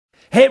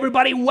Hey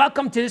everybody,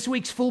 welcome to this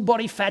week's full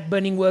body fat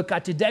burning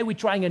workout. Today we're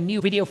trying a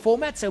new video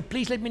format, so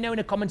please let me know in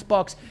the comments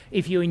box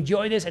if you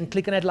enjoy this and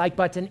click on that like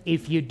button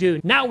if you do.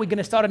 Now we're going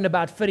to start in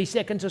about 30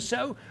 seconds or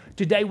so.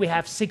 Today we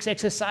have 6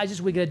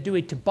 exercises. We're going to do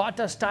it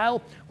Tabata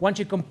style. Once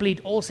you complete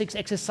all 6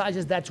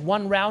 exercises, that's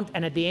 1 round,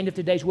 and at the end of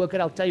today's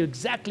workout I'll tell you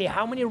exactly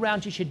how many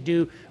rounds you should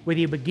do, whether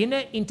you're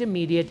beginner,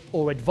 intermediate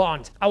or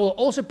advanced. I will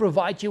also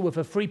provide you with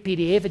a free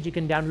PDF that you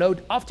can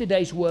download of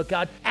today's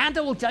workout, and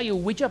I will tell you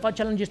which of our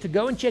challenges to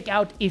go and check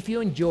out if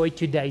you enjoyed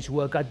today's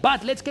workout.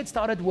 But let's get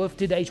started with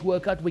today's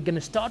workout. We're going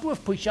to start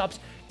with push-ups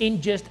in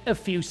just a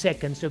few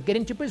seconds. So get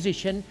into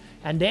position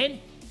and then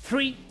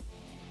 3,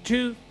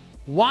 2,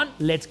 1,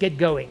 let's get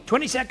going.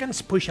 20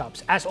 seconds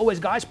push-ups. As always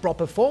guys,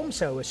 proper form,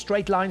 so a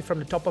straight line from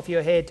the top of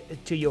your head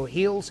to your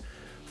heels,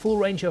 full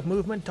range of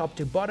movement top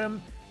to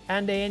bottom,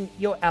 and then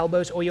your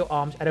elbows or your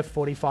arms at a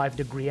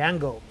 45-degree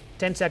angle.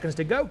 10 seconds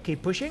to go,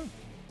 keep pushing.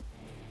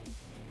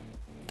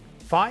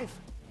 5,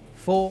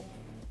 4,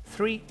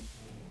 3,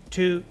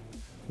 2,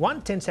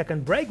 1.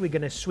 10-second break. We're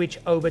going to switch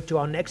over to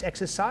our next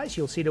exercise.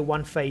 You'll see the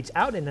one fades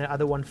out and the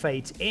other one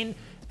fades in,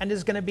 and this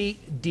is going to be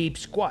deep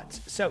squats.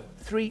 So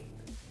 3,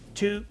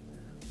 2,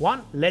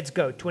 1, let's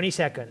go. 20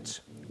 seconds.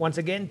 Once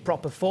again,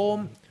 proper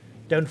form.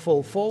 Don't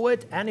fall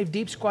forward, and if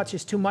deep squats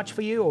is too much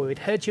for you or it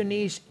hurts your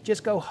knees,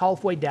 just go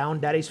halfway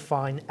down. That is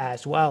fine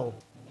as well.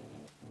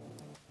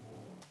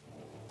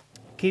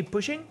 Keep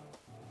pushing.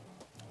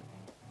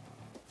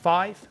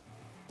 5,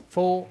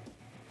 4,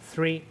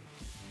 3,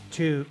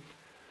 2,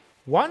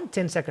 1.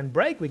 10-second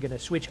break. We're going to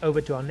switch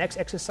over to our next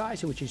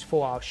exercise, which is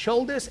for our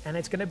shoulders, and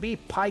it's going to be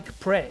pike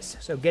press.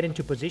 So get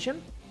into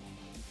position.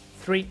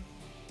 3,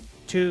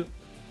 2,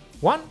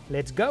 1.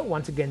 Let's go.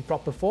 Once again,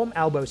 proper form.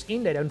 Elbows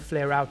in. They don't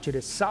flare out to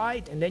the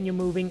side. And then you're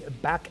moving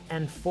back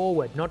and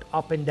forward, not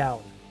up and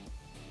down.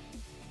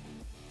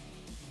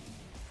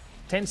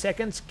 10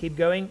 seconds. Keep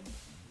going.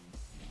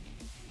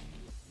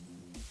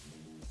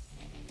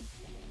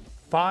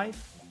 5,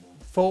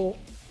 4,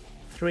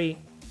 3,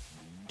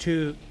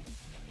 2,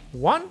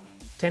 1.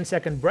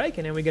 10-second break,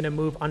 and then we're going to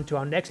move on to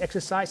our next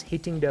exercise,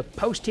 hitting the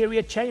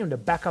posterior chain on the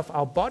back of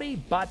our body,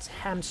 butt,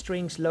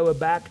 hamstrings, lower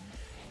back,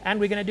 and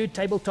we're going to do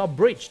tabletop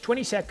bridge.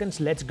 20 seconds,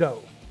 let's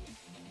go.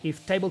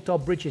 If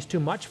tabletop bridge is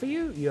too much for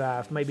you, you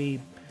have maybe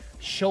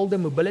shoulder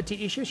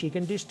mobility issues, you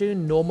can just do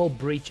normal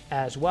bridge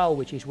as well,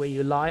 which is where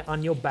you lie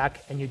on your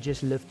back and you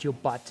just lift your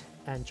butt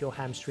and your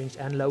hamstrings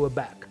and lower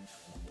back.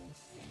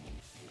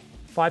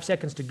 5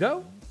 seconds to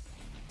go.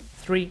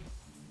 3,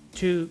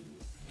 2,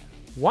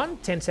 1.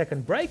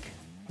 10-second break.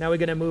 Now we're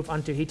going to move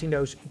on to hitting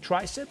those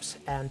triceps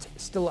and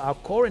still our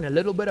core and a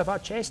little bit of our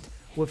chest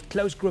with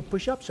close grip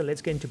push-ups. So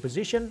let's get into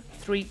position.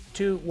 3,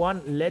 2,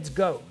 1, let's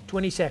go.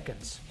 20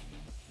 seconds.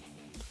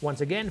 Once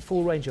again,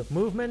 full range of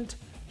movement,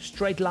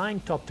 straight line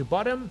top to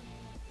bottom,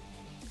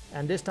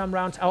 and this time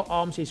round our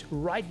arms is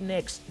right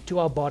next to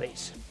our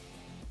bodies.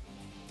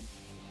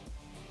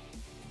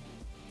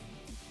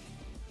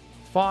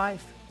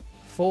 5,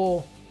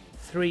 4,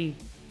 3,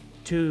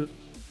 2,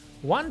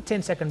 1.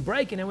 10-second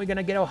break, and then we're going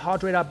to get our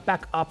heart rate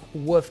back up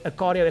with a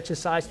cardio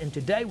exercise, and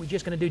today we're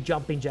just going to do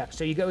jumping jacks.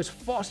 So you go as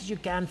fast as you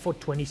can for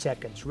 20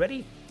 seconds.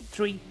 Ready?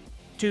 3,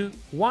 2,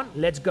 1,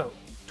 let's go.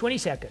 20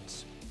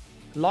 seconds.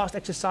 Last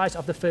exercise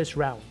of the first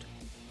round.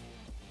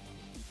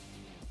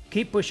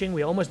 Keep pushing,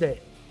 we're almost there.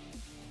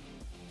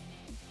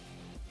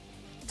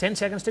 10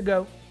 seconds to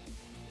go.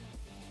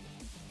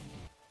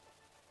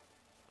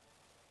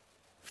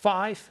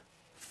 5,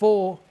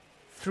 4,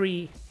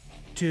 3,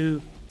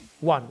 2,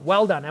 1.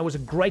 Well done. That was a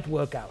great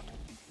workout.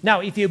 Now,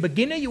 if you're a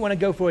beginner, you want to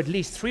go for at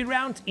least 3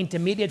 rounds,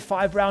 intermediate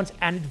 5 rounds,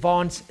 and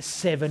advanced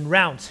 7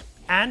 rounds.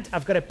 And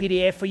I've got a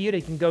PDF for you that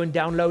you can go and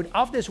download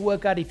of this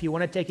workout if you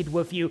want to take it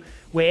with you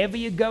wherever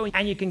you're going.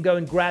 And you can go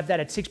and grab that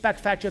at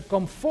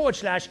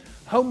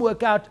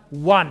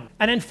SixPackFactory.com/homeworkout1.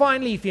 And then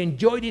finally, if you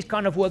enjoy these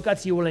kind of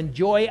workouts, you will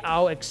enjoy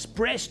our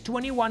Express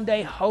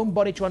 21-day home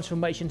body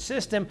transformation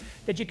system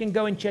that you can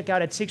go and check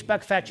out at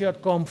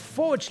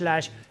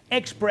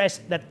SixPackFactory.com/express,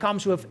 that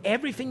comes with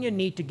everything you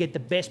need to get the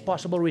best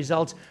possible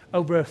results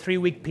over a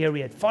 3-week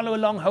period. Follow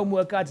along, home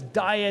workouts,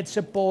 diet,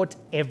 support,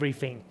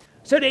 everything.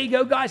 So there you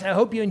go guys, I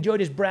hope you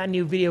enjoyed this brand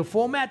new video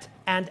format,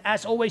 and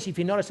as always, if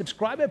you're not a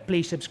subscriber,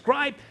 please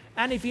subscribe,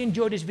 and if you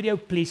enjoyed this video,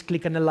 please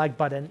click on the like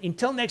button.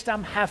 Until next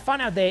time, have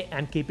fun out there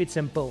and keep it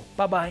simple.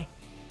 Bye bye.